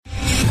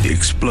The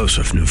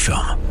explosive new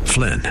film,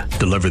 Flynn,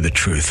 deliver the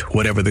truth,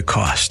 whatever the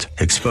cost,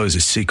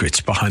 exposes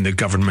secrets behind the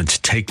government's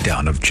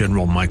takedown of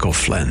General Michael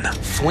Flynn.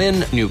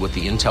 Flynn knew what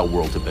the intel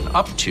world had been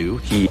up to.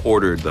 He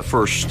ordered the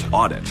first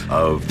audit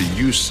of the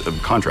use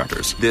of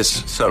contractors.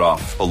 This set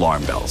off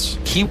alarm bells.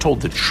 He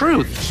told the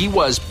truth. He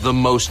was the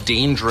most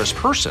dangerous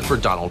person for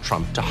Donald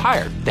Trump to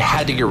hire. They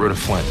had to get rid of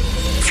Flynn.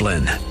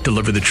 Flynn,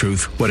 deliver the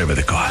truth, whatever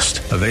the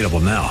cost. Available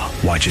now.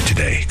 Watch it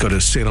today. Go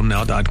to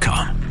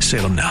salemnow.com.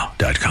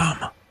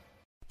 salemnow.com.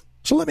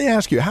 So let me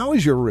ask you, how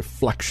is your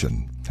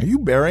reflection? Are you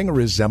bearing a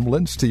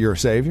resemblance to your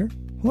Savior?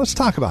 Let's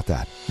talk about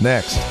that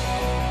next.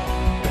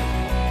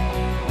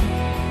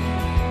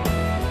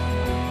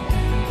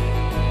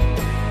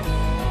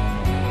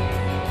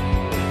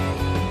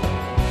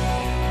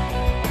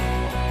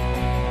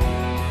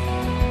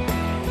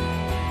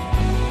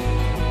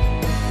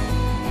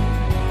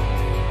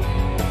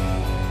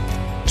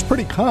 It's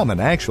pretty common,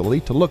 actually,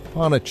 to look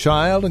upon a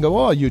child and go,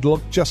 oh, you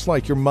look just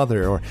like your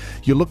mother, or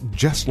you look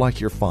just like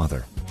your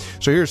father.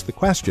 So here's the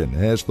question,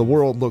 as the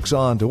world looks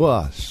on to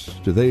us,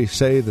 do they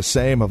say the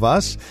same of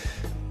us?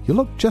 You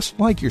look just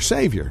like your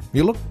Savior.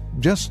 You look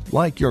just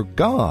like your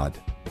God.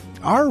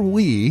 Are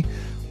we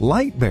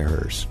light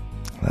bearers?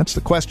 That's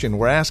the question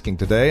we're asking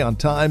today on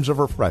Times of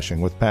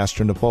Refreshing with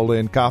Pastor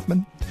Napoleon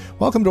Kaufman.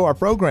 Welcome to our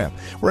program.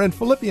 We're in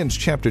Philippians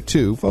chapter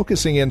 2,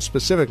 focusing in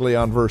specifically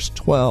on verse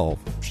 12.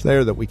 It's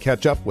there that we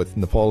catch up with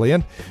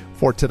Napoleon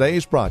for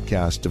today's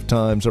broadcast of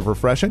Times of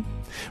Refreshing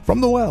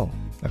from The Well,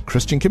 a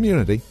Christian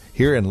community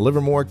here in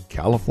Livermore,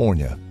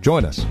 California.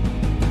 Join us.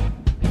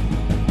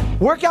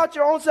 Work out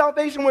your own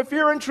salvation with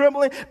fear and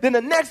trembling. Then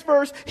the next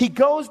verse, he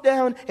goes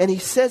down and he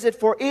says it,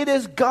 for it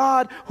is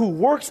God who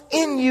works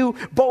in you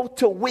both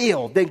to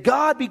will. Then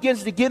God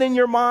begins to get in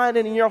your mind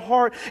and in your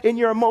heart, in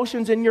your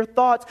emotions, in your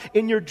thoughts,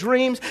 in your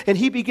dreams. And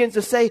he begins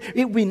to say,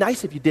 it would be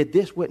nice if you did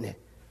this, wouldn't it?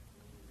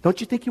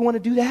 Don't you think you want to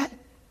do that?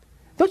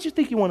 Don't you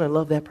think you want to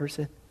love that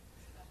person?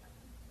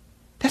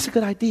 That's a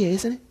good idea,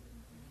 isn't it?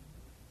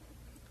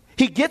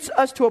 He gets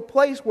us to a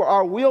place where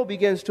our will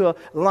begins to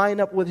line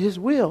up with his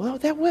will. Oh,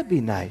 that would be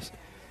nice.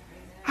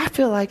 I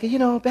feel like,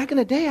 back in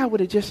the day, I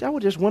would have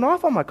just went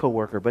off on my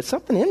coworker, but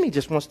something in me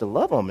just wants to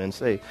love him and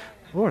say,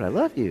 Lord, I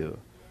love you.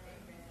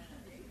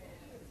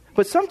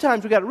 But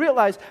sometimes we got to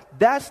realize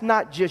that's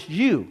not just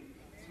you.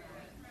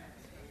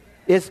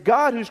 It's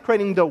God who's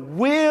creating the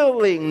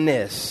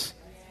willingness.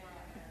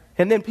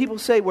 And then people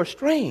say we're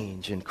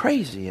strange and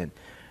crazy, and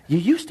you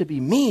used to be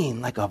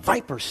mean like a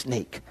viper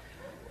snake.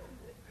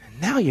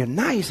 Now you're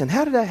nice. And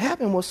how did that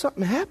happen? Well,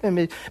 something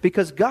happened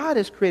because God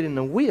is creating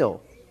a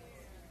will,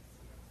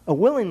 a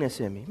willingness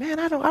in me. Man,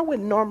 I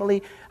wouldn't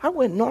normally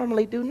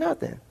do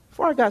nothing.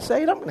 Before I got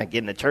saved, I'm not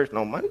getting to church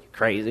no money. You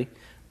crazy.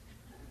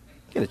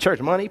 Get to church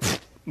money?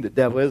 The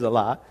devil is a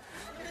lie.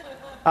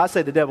 I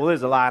say the devil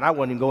is a lie, and I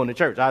wasn't even going to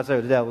church. I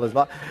say the devil is a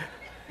lie.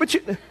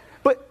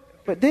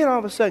 But then all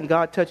of a sudden,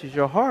 God touches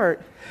your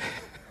heart.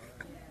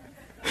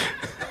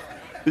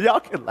 Y'all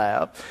can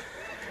laugh.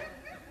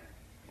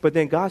 But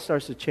then God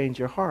starts to change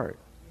your heart.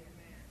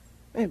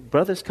 Man,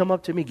 brothers come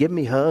up to me, give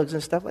me hugs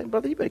and stuff. Like,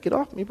 brother, you better get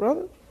off me,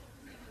 brother.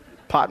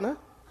 Partner,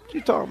 what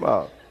you talking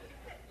about?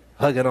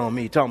 Hugging on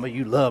me, talking about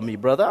you love me,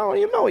 brother. I don't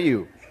even know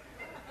you.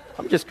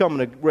 I'm just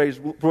coming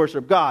to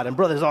worship God, and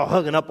brothers all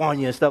hugging up on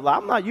you and stuff.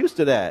 I'm not used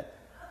to that.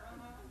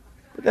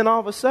 But then all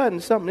of a sudden,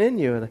 something in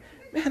you, like,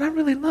 man, I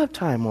really love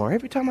Ty Moore.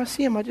 Every time I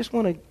see him, I just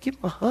want to give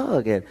him a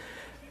hug. And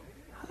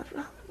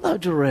I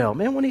love Jarrell,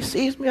 man. When he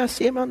sees me, I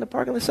see him out in the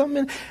parking lot.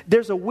 Something,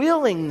 there's a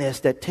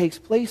willingness that takes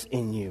place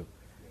in you.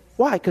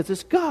 Why? Because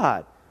it's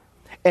God.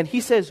 And he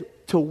says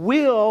to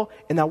will,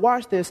 and now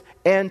watch this,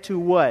 and to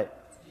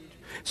what?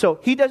 So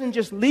he doesn't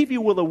just leave you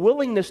with a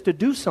willingness to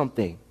do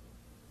something.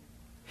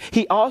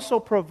 He also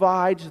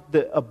provides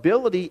the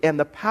ability and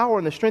the power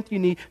and the strength you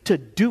need to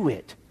do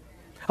it.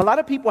 A lot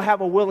of people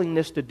have a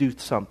willingness to do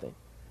something.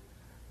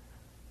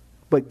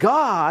 But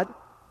God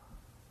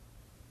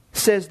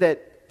says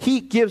that he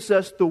gives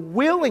us the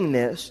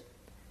willingness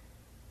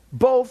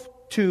both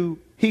to,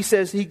 he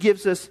says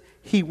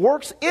he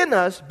works in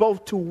us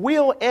both to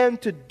will and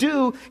to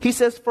do, he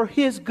says, for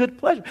his good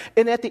pleasure.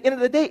 And at the end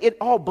of the day, it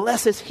all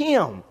blesses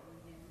him.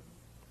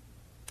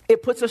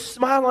 It puts a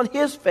smile on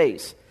his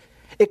face.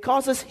 It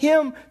causes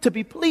him to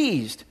be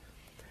pleased.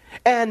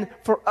 And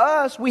for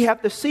us, we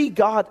have to see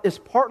God is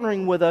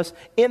partnering with us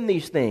in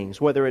these things,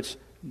 whether it's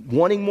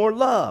wanting more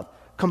love,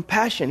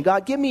 compassion.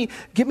 God, give me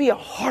a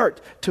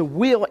heart to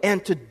will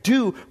and to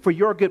do for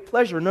your good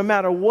pleasure, no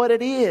matter what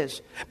it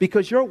is,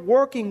 because you're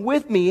working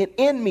with me and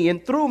in me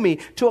and through me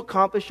to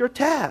accomplish your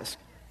task.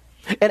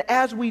 And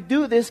as we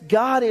do this,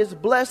 God is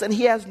blessed and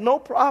he has no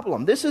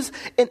problem. This is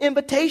an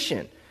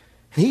invitation.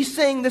 He's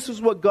saying this is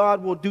what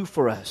God will do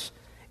for us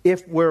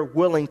if we're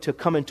willing to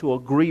come into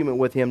agreement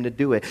with him to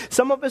do it.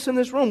 Some of us in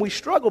this room, we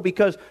struggle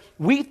because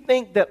we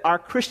think that our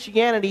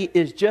Christianity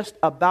is just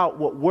about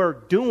what we're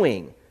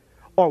doing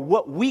or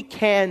what we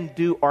can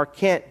do or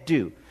can't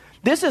do.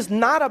 This is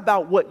not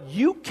about what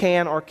you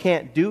can or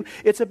can't do.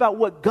 It's about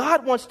what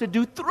God wants to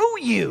do through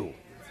you.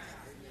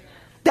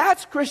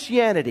 That's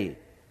Christianity.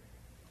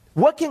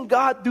 What can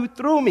God do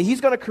through me?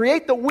 He's going to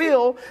create the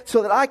will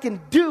so that I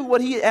can do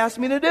what he asked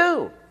me to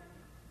do.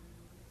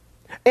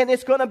 And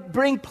it's going to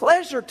bring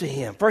pleasure to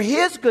him for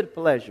his good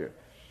pleasure.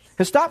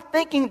 And stop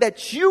thinking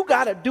that you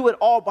got to do it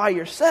all by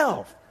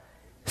yourself.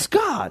 It's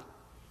God.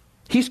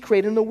 He's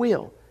creating the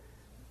will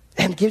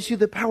and gives you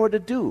the power to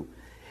do.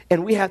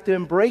 And we have to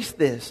embrace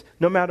this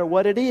no matter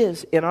what it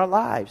is in our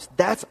lives.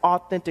 That's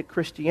authentic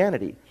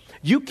Christianity.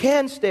 You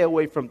can stay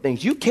away from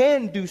things. You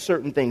can do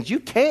certain things. You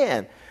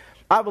can.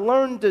 I've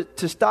learned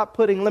to stop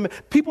putting limits.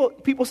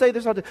 People say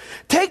this all the time.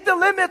 Take the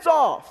limits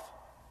off.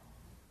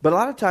 But a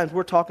lot of times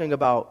we're talking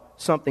about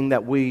something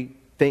that we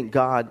think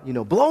God,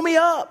 blow me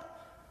up.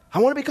 I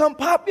want to become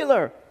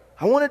popular.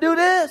 I want to do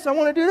this. I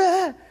want to do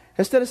that.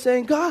 Instead of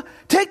saying, God,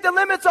 take the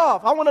limits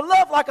off. I want to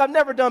love like I've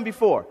never done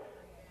before.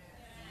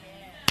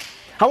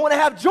 I want to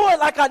have joy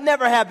like I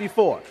never had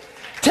before.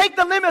 Take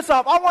the limits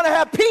off. I want to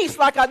have peace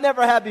like I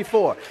never had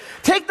before.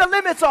 Take the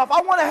limits off.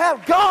 I want to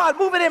have God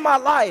moving in my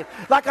life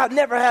like I've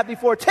never had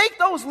before. Take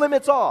those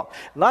limits off.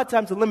 A lot of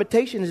times the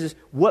limitation is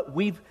what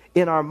we've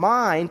in our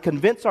mind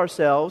convince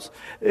ourselves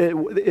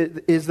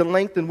is the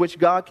length in which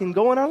God can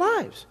go in our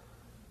lives.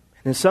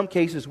 And in some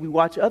cases we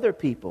watch other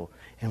people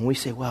and we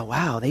say, well,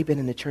 wow, they've been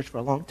in the church for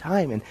a long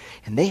time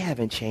and they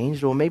haven't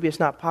changed. Or maybe it's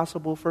not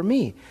possible for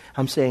me.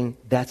 I'm saying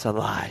that's a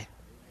lie.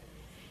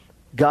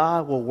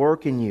 God will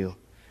work in you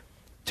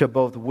to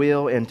both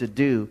will and to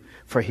do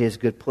for his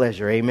good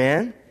pleasure.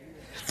 Amen?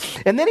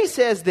 And then he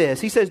says this.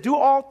 He says, do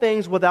all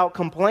things without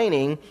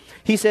complaining.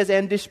 He says,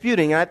 and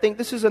disputing. And I think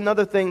this is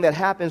another thing that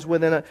happens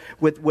with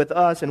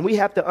us. And we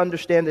have to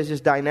understand this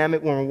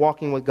dynamic when we're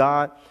walking with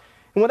God.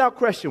 And without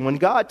question, when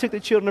God took the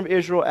children of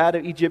Israel out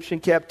of Egyptian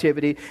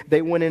captivity,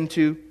 they went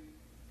into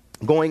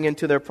going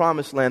into their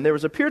promised land. There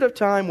was a period of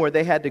time where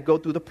they had to go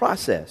through the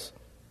process.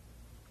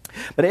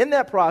 But in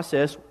that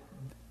process,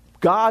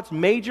 God's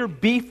major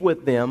beef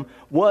with them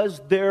was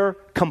their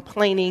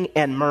complaining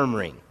and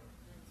murmuring.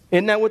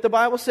 Isn't that what the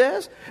Bible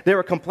says? They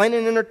were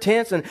complaining in their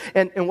tents.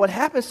 And what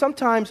happens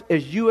sometimes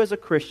is you as a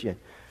Christian,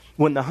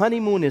 when the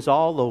honeymoon is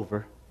all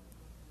over,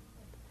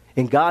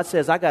 and God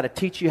says, I got to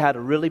teach you how to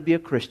really be a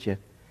Christian.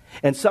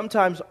 And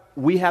sometimes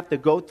we have to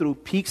go through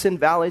peaks and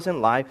valleys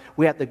in life.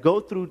 We have to go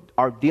through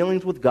our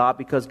dealings with God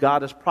because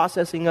God is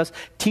processing us,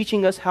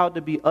 teaching us how to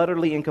be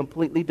utterly and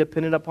completely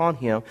dependent upon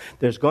him.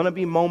 There's going to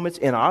be moments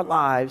in our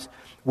lives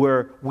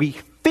where we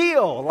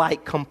feel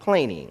like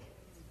complaining.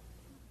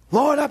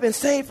 Lord, I've been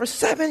saved for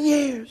 7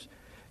 years,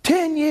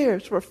 10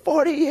 years, for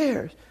 40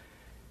 years.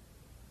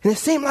 And it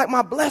seemed like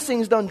my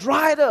blessings done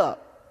dried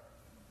up.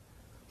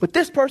 But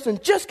this person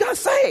just got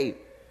saved.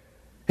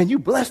 And you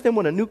blessed them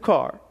with a new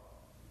car.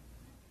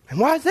 And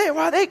why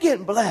are they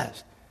getting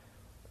blessed?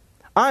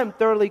 I'm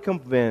thoroughly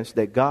convinced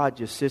that God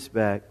just sits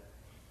back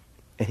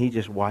and he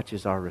just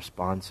watches our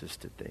responses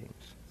to things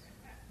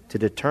to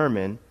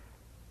determine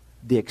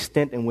the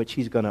extent in which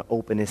he's going to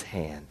open his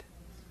hand.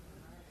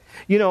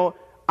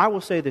 I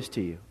will say this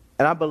to you,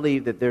 and I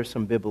believe that there's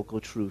some biblical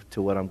truth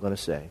to what I'm going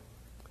to say.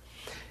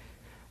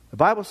 The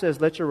Bible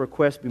says, let your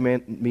requests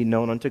be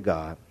known unto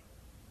God.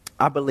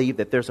 I believe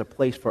that there's a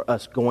place for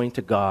us going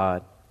to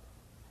God,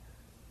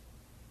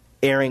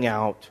 airing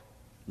out,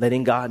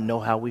 letting God know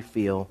how we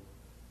feel,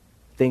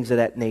 things of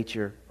that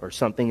nature, or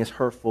something is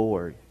hurtful,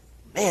 or,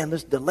 man,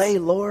 this delay,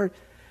 Lord.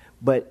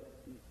 But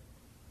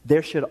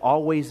there should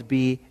always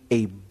be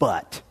a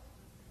but.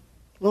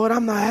 Lord,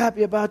 I'm not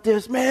happy about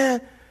this,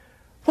 man.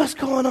 What's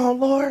going on,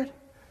 Lord?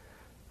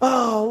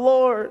 Oh,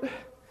 Lord,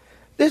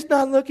 this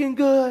not looking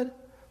good.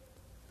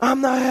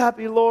 I'm not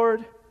happy,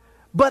 Lord.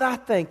 But I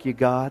thank you,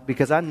 God,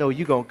 because I know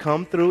you're going to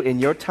come through in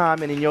your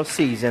time and in your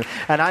season.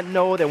 And I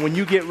know that when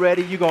you get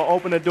ready, you're going to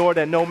open a door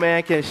that no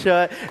man can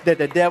shut, that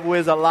the devil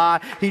is a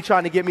lie. He's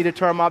trying to get me to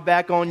turn my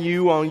back on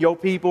you, on your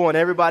people, and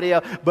everybody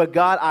else. But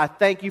God, I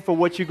thank you for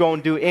what you're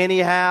going to do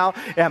anyhow.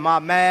 Am I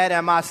mad?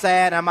 Am I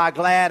sad? Am I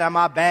glad? Am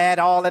I bad?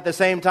 All at the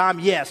same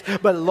time? Yes.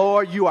 But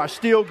Lord, you are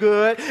still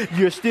good.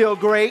 You're still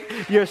great.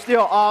 You're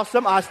still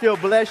awesome. I still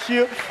bless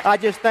you. I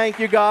just thank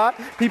you, God.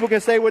 People can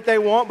say what they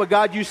want, but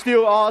God, you're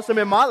still awesome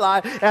in my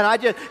life.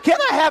 And can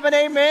I have an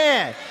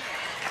amen?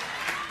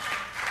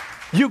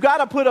 You got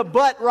to put a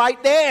but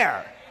right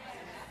there.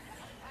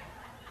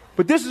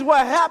 But this is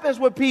what happens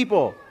with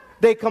people.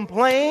 They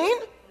complain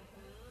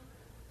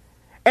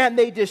and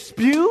they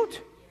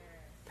dispute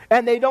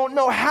and they don't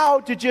know how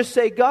to just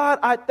say, God,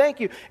 I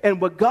thank you. And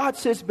but God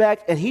sits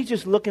back and he's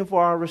just looking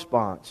for our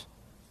response.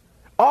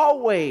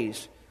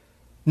 Always.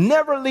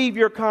 Never leave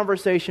your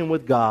conversation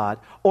with God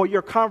or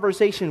your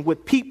conversation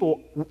with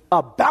people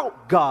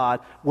about God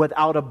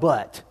without a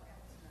but.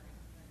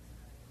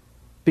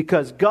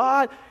 Because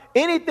God,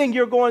 anything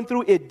you're going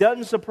through, it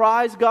doesn't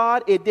surprise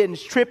God. It didn't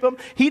trip him.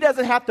 He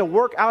doesn't have to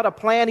work out a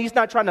plan. He's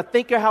not trying to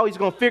think of how he's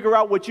going to figure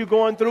out what you're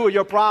going through or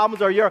your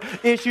problems or your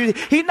issues.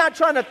 He's not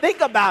trying to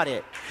think about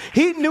it.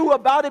 He knew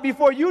about it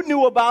before you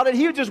knew about it.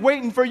 He was just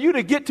waiting for you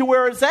to get to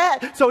where it's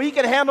at so he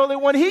can handle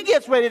it when he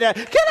gets ready to.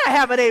 Can I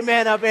have an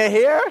amen up in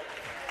here?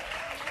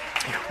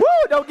 Woo,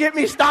 don't get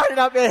me started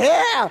up in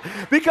here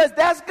because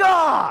that's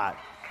God.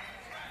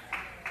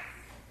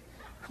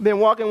 Been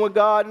walking with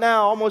God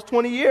now almost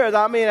 20 years.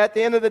 I mean, at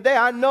the end of the day,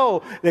 I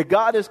know that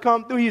God has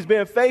come through. He's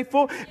been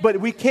faithful, but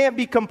we can't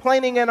be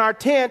complaining in our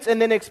tents and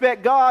then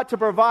expect God to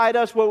provide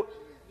us what.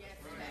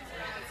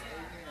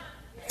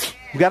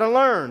 We got to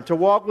learn to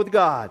walk with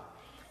God.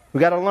 We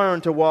got to learn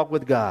to walk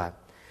with God.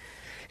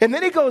 And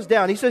then he goes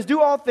down. He says,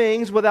 do all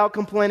things without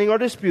complaining or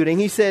disputing.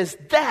 He says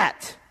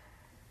that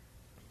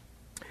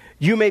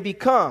you may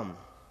become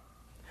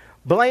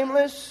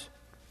blameless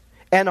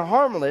and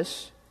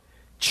harmless,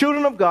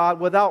 children of God,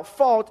 without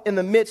fault in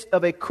the midst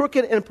of a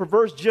crooked and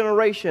perverse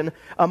generation,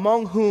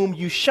 among whom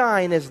you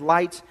shine as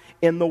lights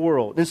in the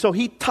world. And so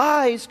he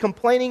ties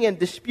complaining and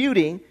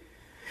disputing,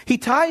 he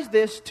ties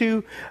this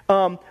to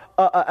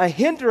a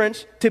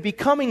hindrance to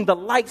becoming the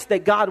lights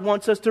that God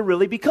wants us to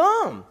really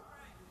become.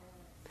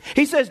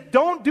 He says,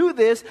 don't do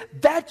this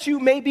that you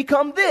may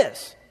become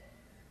this.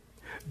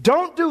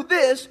 Don't do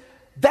this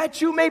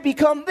that you may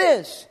become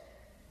this.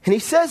 And he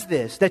says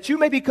this, that you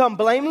may become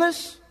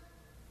blameless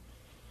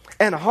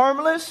and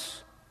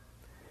harmless.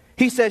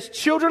 He says,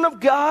 children of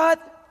God,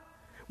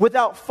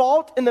 without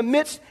fault in the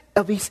midst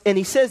of, and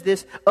he says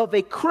this, of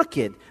a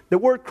crooked. The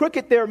word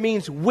crooked there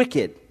means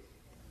wicked.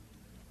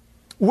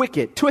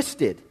 Wicked,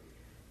 twisted.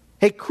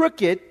 A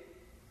crooked,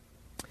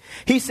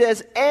 he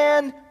says,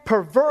 and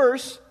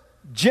perverse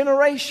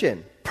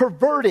generation.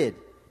 Perverted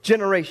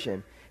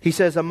generation. He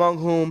says, among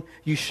whom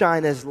you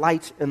shine as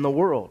lights in the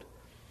world.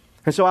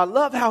 And so I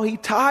love how he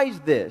ties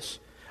this.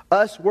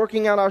 Us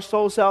working out our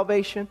soul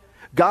salvation,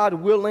 God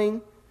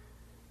willing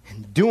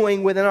and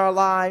doing within our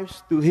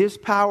lives through his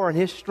power and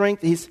his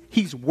strength.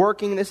 He's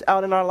working this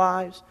out in our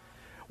lives.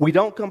 We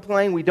don't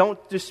complain. We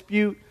don't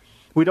dispute.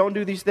 We don't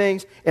do these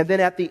things. And then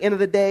at the end of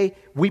the day,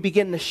 we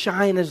begin to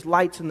shine as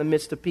lights in the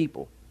midst of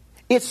people.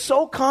 It's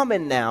so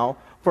common now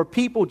for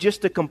people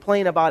just to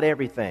complain about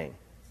everything.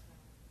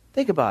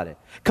 Think about it.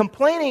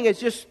 Complaining is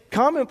just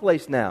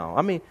commonplace now.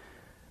 I mean,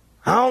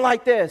 I don't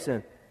like this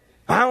and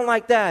I don't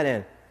like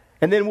that.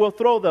 And then we'll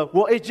throw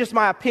well, it's just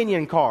my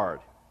opinion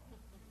card.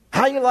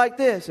 How you like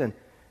this? And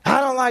I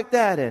don't like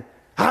that. And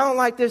I don't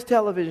like this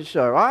television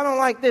show. Or I don't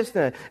like this.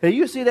 And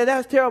you see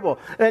that's terrible.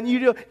 And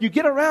you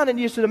get around and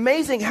it's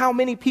amazing how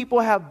many people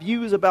have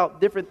views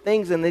about different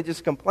things and they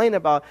just complain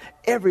about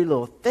every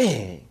little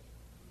thing.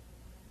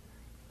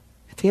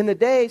 At the end of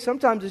the day,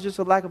 sometimes it's just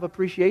a lack of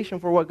appreciation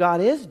for what God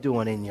is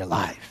doing in your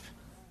life.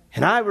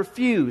 And I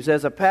refuse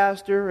as a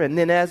pastor and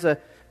then as the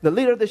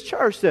leader of this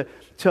church to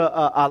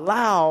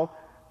allow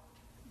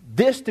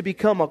this to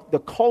become the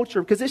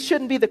culture, because it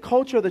shouldn't be the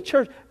culture of the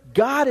church.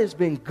 God has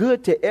been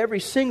good to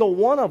every single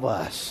one of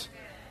us.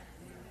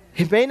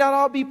 It may not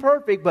all be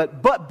perfect,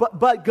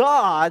 but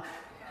God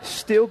is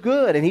still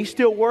good, and he's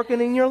still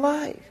working in your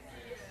life.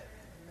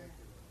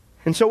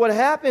 And so what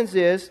happens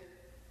is,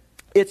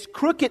 it's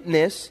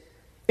crookedness,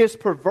 it's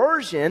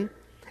perversion,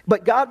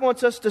 but God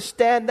wants us to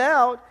stand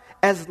out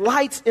as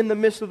lights in the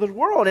midst of the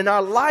world. And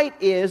our light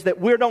is that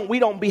we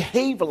don't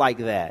behave like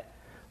that.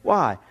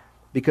 Why?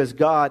 Because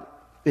God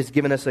is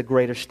giving us a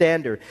greater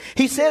standard.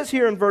 He says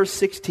here in verse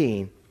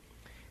 16,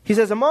 he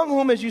says, among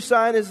whom as you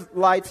shine as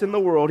lights in the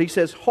world, he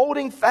says,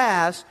 holding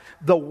fast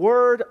the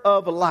word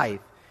of life.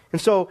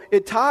 And so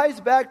it ties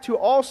back to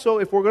also,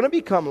 if we're going to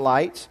become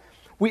lights,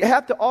 we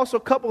have to also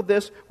couple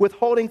this with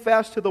holding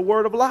fast to the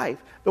word of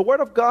life, the word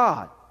of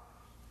God.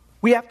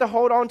 We have to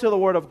hold on to the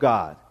word of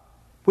God.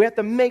 We have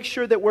to make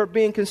sure that we're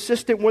being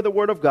consistent with the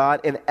word of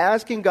God and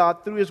asking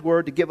God through his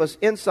word to give us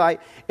insight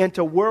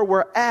into where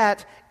we're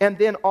at and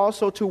then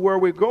also to where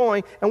we're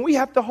going. And we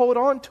have to hold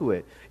on to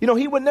it. You know,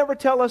 he would never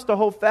tell us to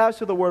hold fast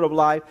to the word of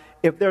life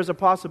if there's a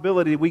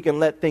possibility we can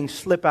let things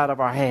slip out of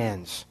our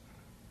hands.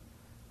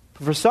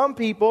 For some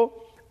people,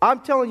 I'm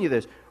telling you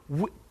this,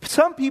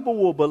 some people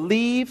will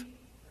believe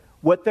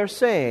what they're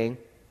saying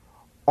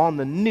on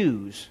the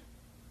news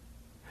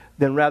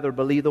than rather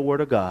believe the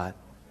word of God.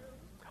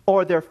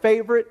 Or their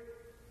favorite,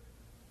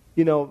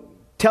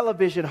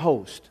 television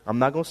host. I'm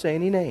not going to say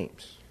any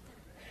names.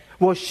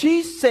 Well,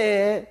 she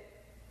said,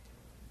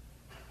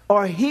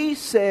 or he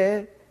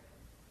said,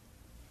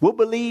 we'll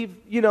believe,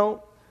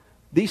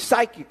 these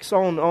psychics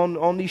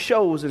on these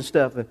shows and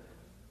stuff.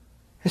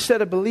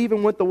 Instead of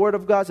believing what the Word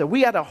of God says.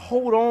 We got to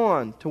hold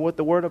on to what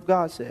the Word of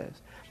God says.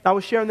 I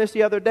was sharing this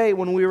the other day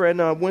when we were in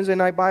a Wednesday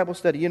night Bible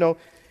study.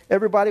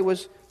 Everybody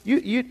was,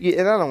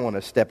 and I don't want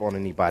to step on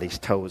anybody's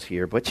toes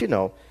here, but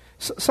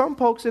some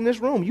folks in this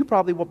room, you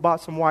probably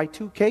bought some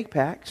Y2K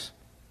packs.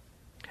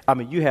 I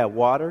mean, you had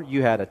water,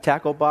 you had a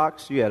tackle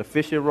box, you had a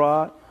fishing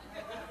rod,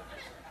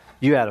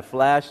 you had a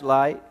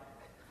flashlight,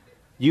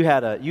 you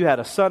had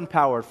a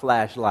sun-powered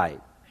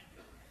flashlight.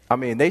 I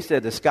mean, they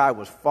said the sky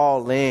was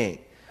falling.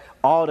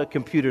 All the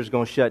computers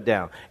going to shut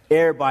down.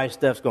 Everybody's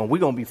stuff's we're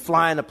going to be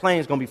flying, the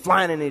plane's going to be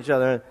flying into each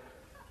other.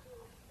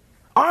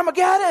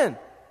 Armageddon!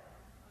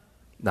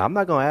 Now, I'm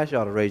not going to ask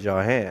y'all to raise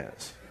your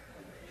hands.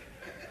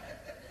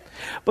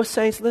 But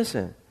saints,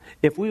 listen,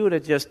 if we would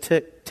have just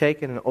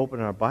taken and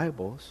opened our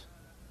Bibles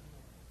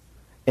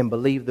and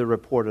believed the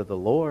report of the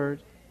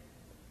Lord,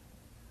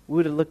 we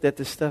would have looked at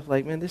this stuff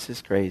like, man, this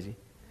is crazy.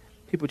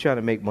 People trying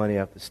to make money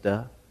off the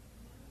stuff.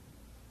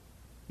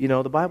 You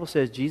know, the Bible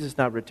says Jesus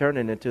not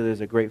returning until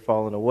there's a great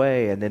falling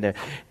away, and then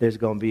there's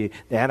going to be,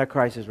 the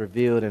Antichrist is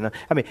revealed. And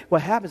I mean,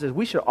 what happens is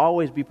we should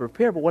always be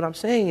prepared. But what I'm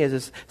saying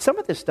is some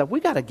of this stuff, we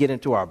got to get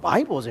into our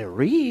Bibles and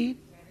read.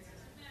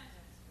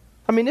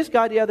 I mean, this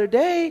guy the other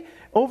day,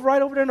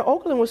 right over there in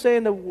Oakland, was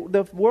saying the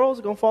world's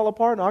going to fall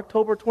apart on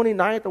October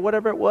 29th or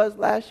whatever it was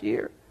last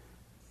year.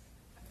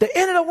 The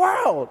end of the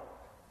world.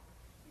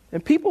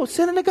 And people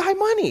sending the guy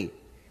money.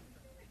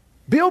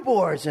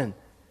 Billboards. And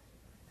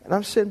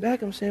I'm sitting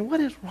back, I'm saying, what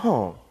is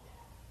wrong?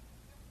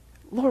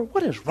 Lord,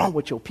 what is wrong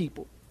with your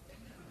people?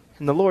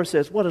 And the Lord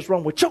says, what is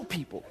wrong with your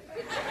people?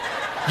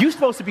 You're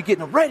supposed to be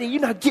getting them ready. You're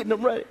not getting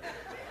them ready.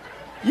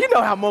 You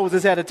know how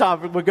Moses had a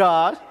talk with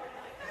God.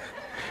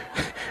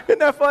 Isn't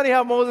that funny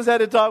how Moses had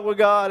to talk with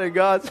God,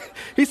 and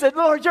he said,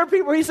 Lord, your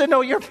people. He said,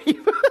 no, your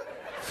people.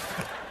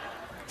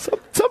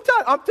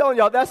 Sometimes, I'm telling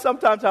y'all, that's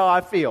sometimes how I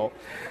feel.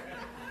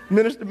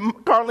 Minister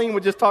Carlene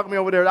would just talk to me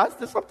over there.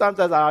 Sometimes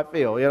that's how I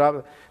feel. You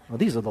know, well,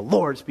 these are the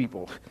Lord's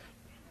people.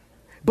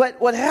 But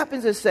what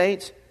happens is,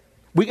 saints,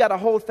 we got to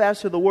hold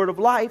fast to the word of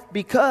life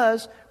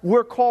because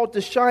we're called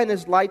to shine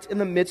as lights in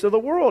the midst of the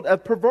world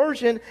of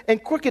perversion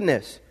and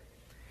crookedness.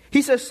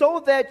 He says,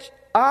 so that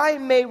I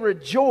may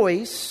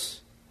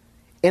rejoice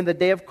in the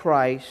day of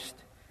Christ,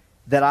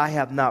 that I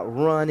have not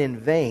run in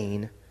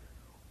vain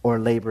or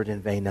labored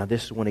in vain. Now,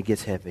 this is when it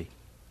gets heavy.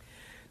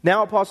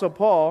 Now, Apostle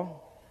Paul,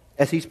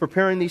 as he's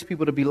preparing these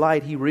people to be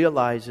light, he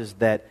realizes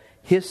that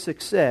his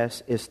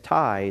success is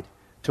tied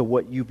to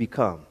what you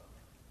become.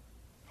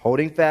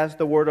 Holding fast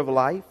the word of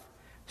life,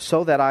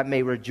 so that I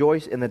may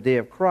rejoice in the day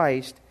of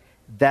Christ,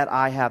 that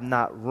I have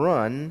not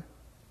run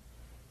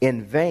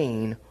in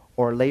vain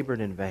or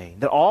labored in vain.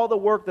 That all the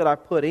work that I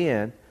put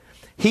in,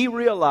 he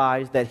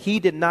realized that he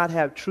did not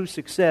have true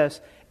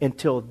success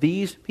until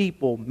these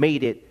people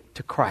made it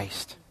to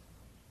Christ.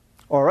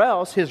 Or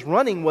else his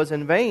running was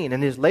in vain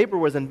and his labor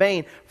was in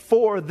vain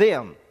for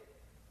them.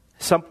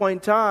 At some point in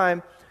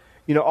time,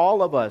 you know,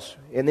 all of us,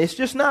 and it's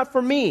just not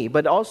for me,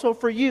 but also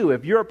for you.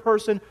 If you're a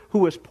person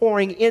who is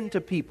pouring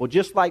into people,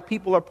 just like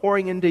people are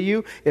pouring into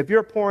you, if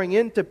you're pouring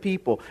into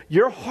people,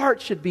 your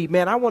heart should be,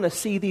 man, I want to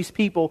see these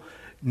people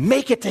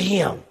make it to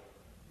Him.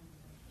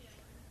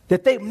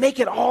 That they make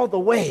it all the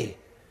way.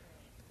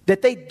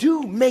 That they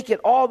do make it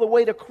all the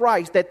way to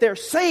Christ. That they're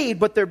saved,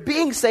 but they're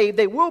being saved.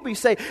 They will be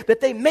saved. That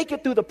they make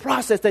it through the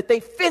process. That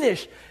they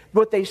finish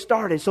what they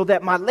started. So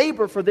that my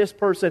labor for this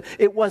person,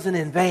 it wasn't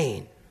in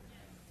vain.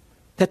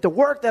 That the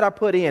work that I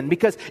put in,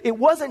 because it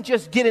wasn't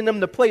just getting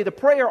them to play the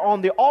prayer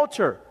on the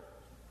altar.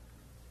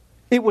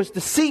 It was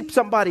to see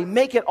somebody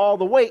make it all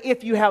the way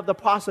if you have the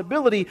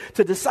possibility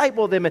to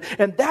disciple them.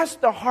 And that's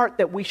the heart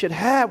that we should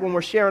have when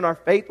we're sharing our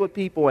faith with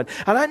people. And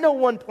I know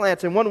one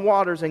plants and one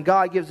waters and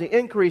God gives the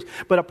increase.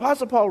 But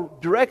Apostle Paul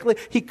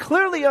he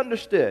clearly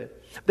understood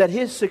that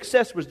his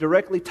success was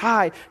directly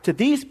tied to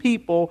these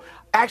people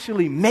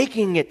actually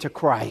making it to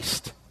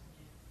Christ.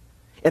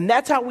 And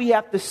that's how we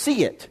have to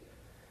see it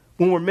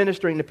when we're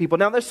ministering to people.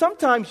 Now, there's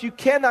sometimes you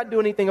cannot do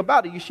anything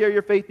about it. You share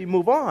your faith, you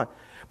move on.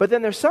 But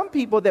then there's some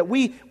people that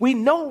we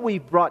know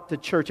we've brought to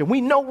church, and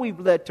we know we've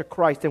led to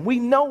Christ, and we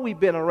know we've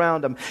been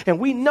around them, and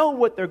we know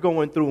what they're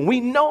going through, and we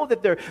know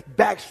that they're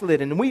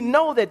backslidden, and we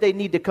know that they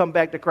need to come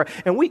back to Christ.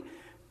 And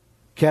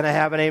can I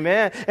have an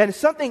amen? And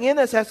something in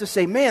us has to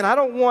say, man, I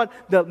don't want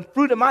the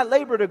fruit of my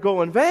labor to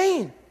go in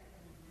vain.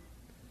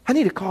 I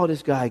need to call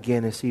this guy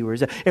again and see where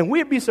he's at. And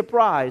we'd be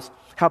surprised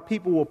how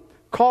people will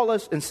call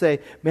us and say,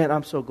 man,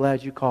 I'm so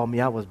glad you called me.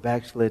 I was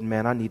backslidden,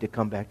 man. I need to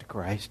come back to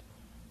Christ.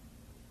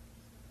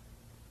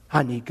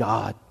 I need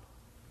God.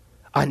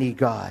 I need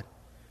God.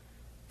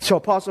 So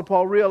Apostle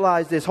Paul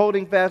realized this,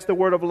 holding fast the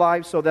word of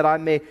life so that I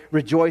may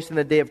rejoice in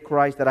the day of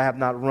Christ, that I have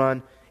not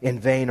run in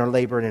vain or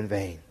labored in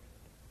vain.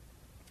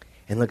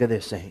 And look at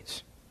this,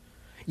 saints.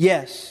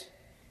 Yes,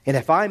 and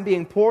if I'm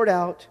being poured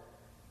out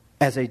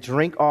as a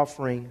drink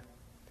offering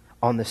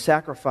on the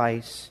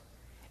sacrifice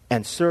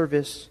and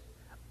service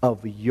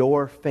of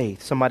your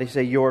faith. Somebody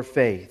say your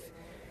faith.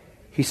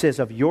 He says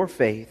of your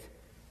faith.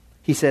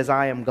 He says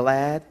I am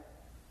glad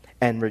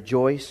and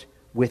rejoice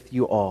with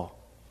you all.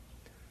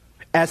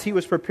 As he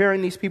was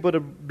preparing these people to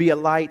be a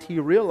light, he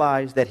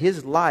realized that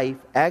his life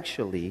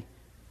actually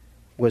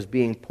was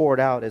being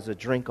poured out as a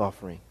drink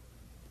offering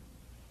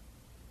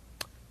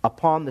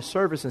upon the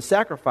service and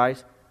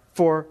sacrifice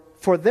for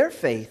their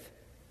faith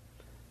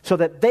so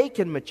that they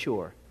can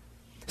mature.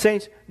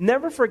 Saints,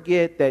 never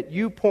forget that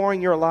you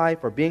pouring your life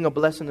or being a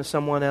blessing to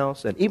someone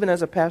else, and even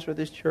as a pastor of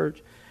this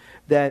church,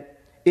 that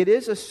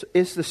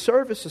it's the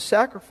service, the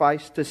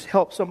sacrifice to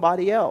help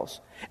somebody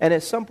else. And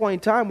at some point in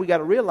time, we got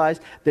to realize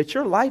that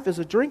your life is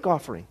a drink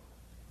offering.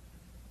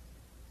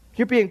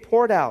 You're being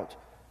poured out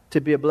to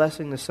be a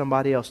blessing to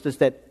somebody else,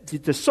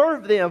 to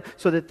serve them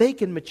so that they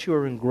can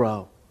mature and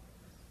grow.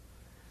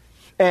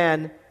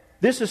 And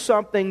this is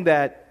something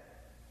that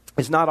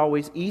is not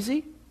always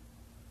easy.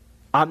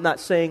 I'm not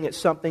saying it's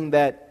something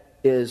that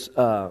is,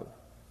 I'll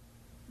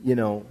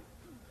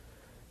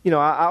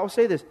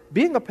say this.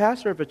 Being a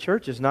pastor of a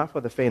church is not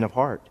for the faint of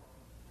heart.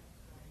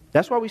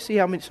 That's why we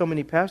see so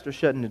many pastors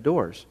shutting the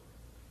doors.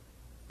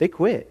 They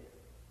quit.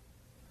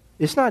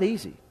 It's not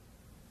easy.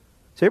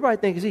 So everybody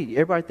thinks it's easy.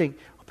 Everybody thinks,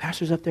 oh,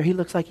 pastor's up there. He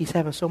looks like he's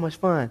having so much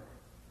fun.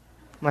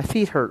 My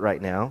feet hurt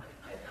right now.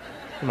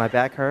 And my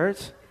back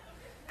hurts.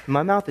 And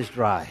my mouth is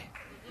dry.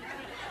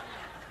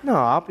 No,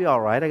 I'll be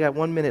all right. I got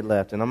 1 minute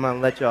left, and I'm going to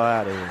let y'all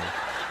out of here.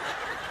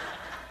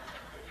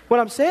 What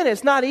I'm saying is,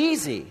 it's not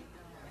easy.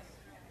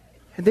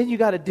 And then you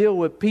got to deal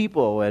with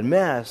people and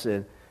mess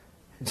and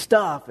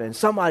stuff, and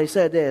somebody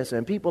said this,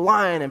 and people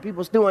lying, and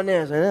people's doing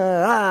this,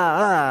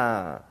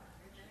 and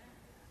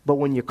But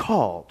when you're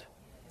called,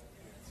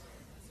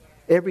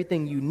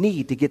 everything you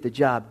need to get the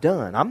job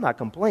done, I'm not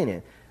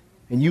complaining.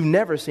 And you've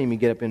never seen me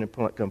get up and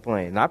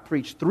complain. And I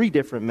preach 3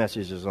 different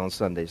messages on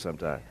Sunday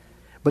sometimes.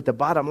 But the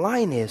bottom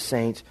line is,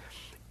 saints,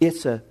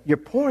 you're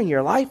pouring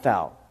your life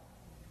out.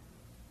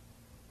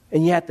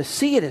 And you have to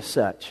see it as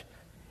such.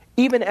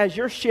 Even as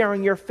you're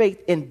sharing your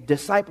faith in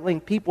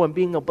discipling people and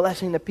being a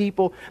blessing to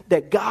people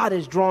that God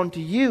has drawn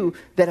to you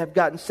that have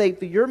gotten saved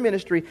through your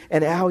ministry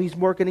and how He's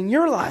working in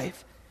your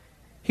life.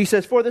 He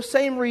says, for the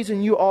same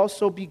reason you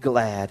also be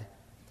glad.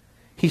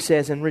 He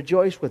says, and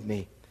rejoice with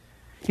me.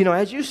 You know,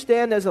 as you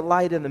stand as a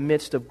light in the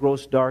midst of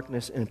gross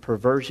darkness and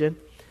perversion,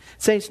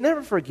 saints,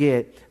 never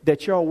forget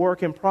that you're a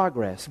work in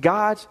progress.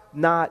 God's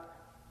not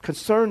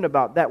concerned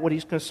about that. What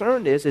He's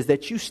concerned is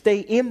that you stay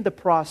in the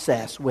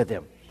process with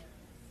Him.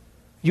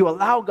 You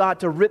allow God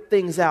to rip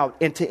things out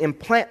and to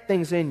implant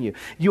things in you.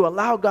 You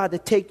allow God to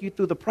take you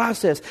through the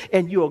process,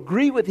 and you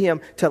agree with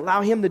Him to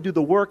allow Him to do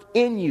the work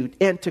in you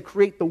and to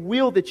create the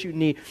will that you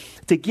need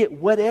to get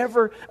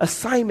whatever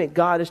assignment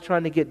God is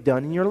trying to get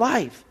done in your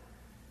life.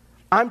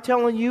 I'm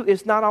telling you,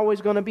 it's not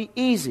always going to be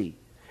easy,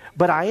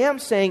 but I am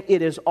saying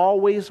it is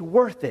always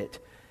worth it.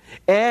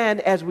 And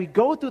as we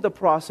go through the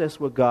process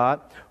with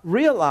God,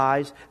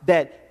 realize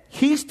that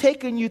He's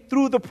taking you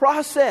through the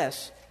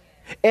process.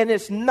 And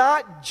it's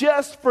not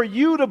just for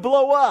you to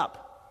blow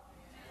up.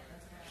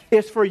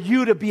 It's for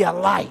you to be a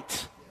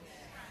light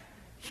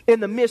in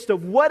the midst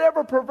of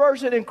whatever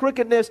perversion and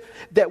crookedness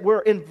that we're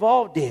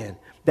involved in.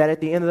 That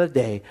at the end of the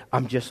day,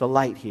 I'm just a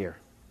light here.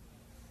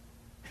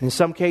 In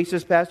some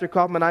cases, Pastor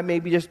Kaufman, I may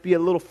just be a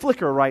little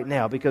flicker right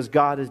now because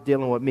God is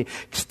dealing with me.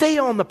 Stay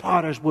on the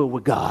potter's wheel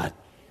with God.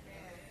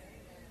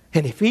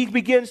 And if He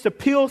begins to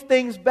peel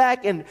things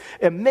back and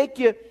make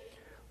you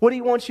what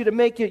He wants you to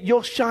make you,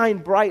 you'll shine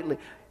brightly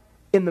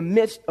in the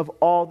midst of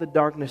all the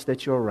darkness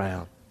that you're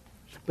around.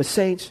 But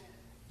saints,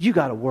 you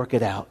got to work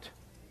it out.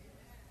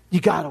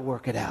 You got to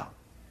work it out.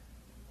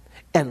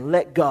 And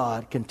let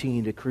God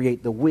continue to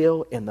create the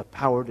will and the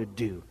power to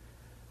do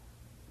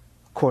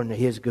according to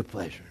His good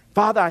pleasure.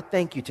 Father, I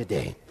thank You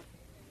today.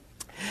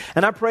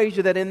 And I praise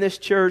You that in this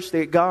church,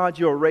 that God,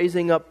 You're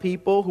raising up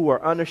people who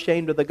are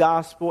unashamed of the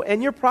gospel,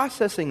 and You're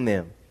processing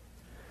them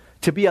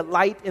to be a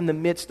light in the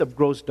midst of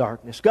gross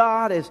darkness.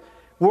 God, as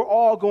we're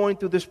all going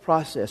through this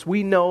process,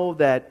 we know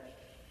that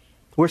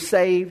we're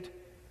saved,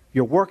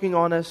 You're working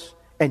on us,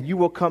 and You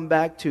will come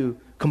back to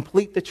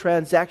complete the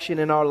transaction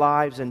in our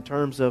lives in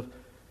terms of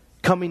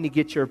coming to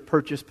get Your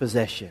purchased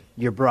possession,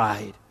 Your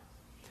bride.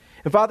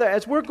 And Father,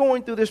 as we're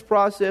going through this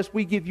process,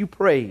 we give You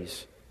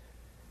praise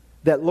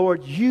that,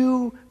 Lord,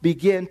 You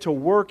begin to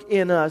work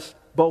in us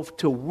both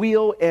to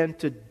will and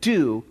to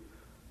do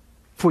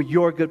for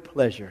Your good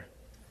pleasure.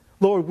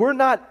 Lord,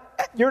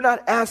 You're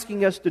not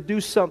asking us to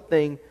do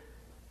something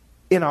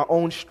in our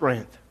own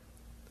strength.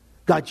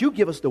 God, You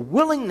give us the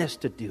willingness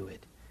to do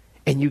it,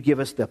 and You give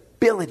us the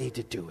ability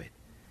to do it.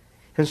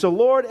 And so,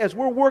 Lord, as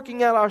we're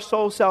working out our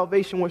soul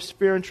salvation with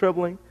fear and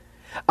trembling,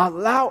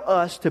 allow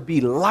us to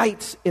be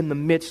lights in the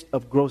midst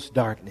of gross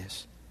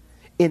darkness.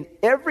 In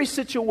every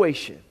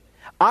situation,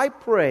 I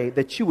pray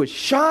that You would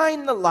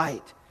shine the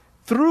light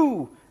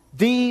through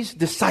these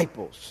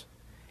disciples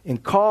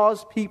and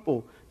cause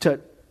people to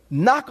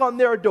knock on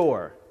their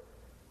door,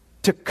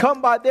 to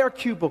come by their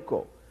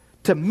cubicle,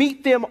 to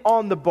meet them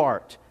on the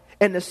BART,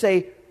 and to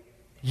say,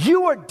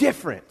 You are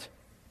different.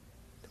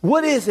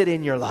 What is it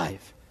in your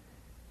life?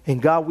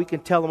 And God, we can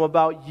tell them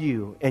about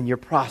You and Your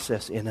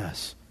process in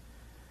us.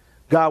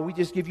 God, we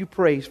just give You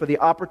praise for the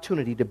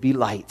opportunity to be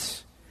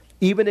lights.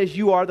 Even as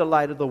You are the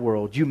light of the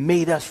world, You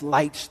made us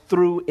lights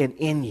through and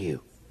in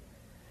You.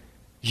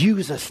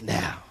 Use us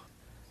now.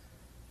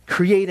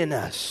 Create in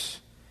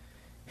us.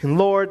 And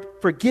Lord,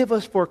 forgive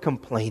us for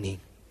complaining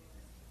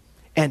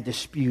and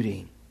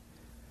disputing.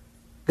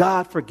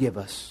 God, forgive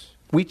us.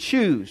 We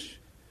choose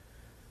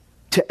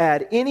to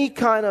add any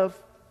kind of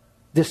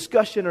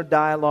discussion or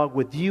dialogue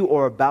with You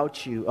or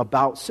about You,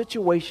 about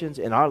situations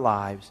in our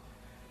lives.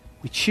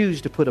 We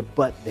choose to put a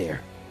but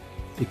there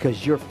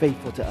because You're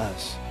faithful to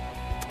us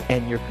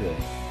and You're good.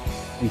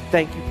 We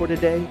thank You for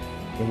today,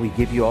 and we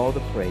give You all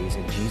the praise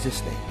in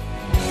Jesus' name.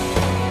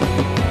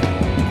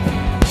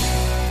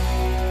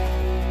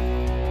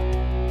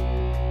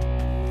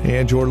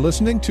 And you're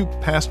listening to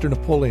Pastor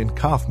Napoleon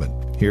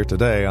Kaufman here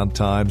today on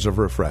Times of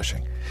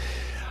Refreshing.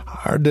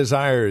 Our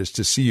desire is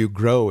to see you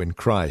grow in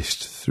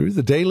Christ through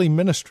the daily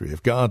ministry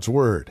of God's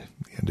Word.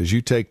 And as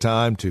you take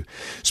time to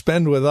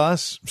spend with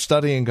us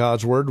studying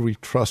God's Word, we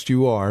trust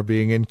you are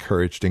being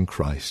encouraged in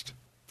Christ.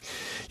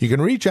 You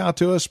can reach out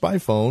to us by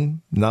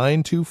phone,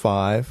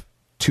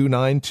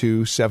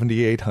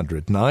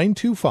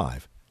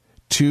 925-292-7800,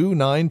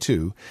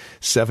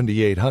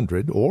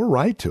 925-292-7800, or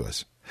write to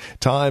us.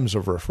 Times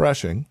of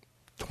Refreshing,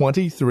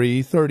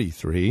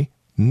 2333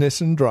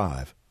 Nissen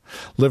Drive,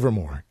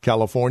 Livermore,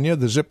 California.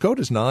 The zip code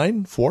is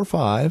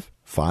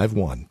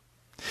 94551.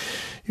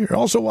 You're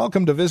also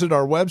welcome to visit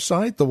our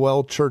website,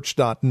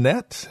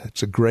 thewellchurch.net.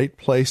 It's a great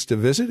place to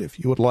visit if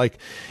you would like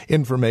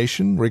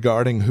information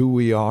regarding who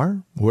we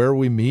are, where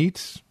we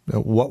meet,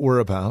 what we're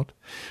about.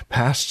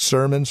 Past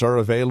sermons are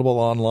available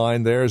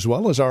online there, as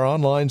well as our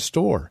online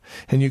store,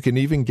 and you can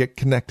even get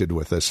connected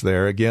with us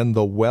there. Again,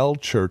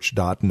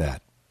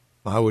 thewellchurch.net.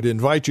 I would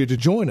invite you to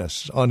join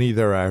us on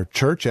either our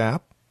church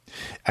app,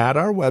 at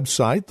our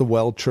website,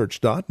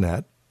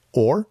 thewellchurch.net,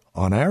 or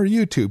on our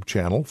YouTube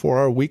channel for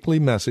our weekly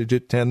message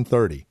at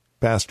 10:30.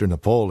 Pastor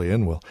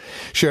Napoleon will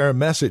share a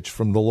message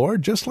from the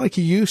Lord just like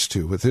he used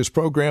to with his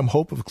program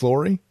Hope of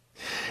Glory.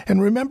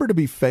 And remember to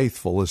be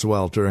faithful as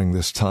well during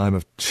this time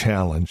of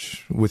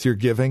challenge with your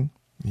giving.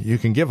 You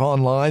can give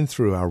online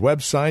through our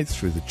website,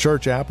 through the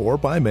church app, or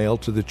by mail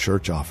to the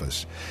church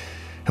office.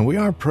 And we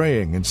are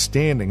praying and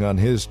standing on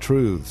his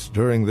truths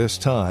during this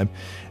time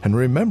and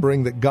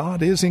remembering that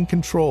God is in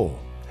control,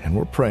 and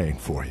we're praying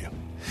for you.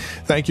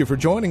 Thank you for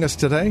joining us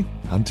today.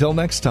 Until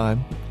next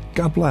time,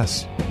 God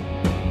bless.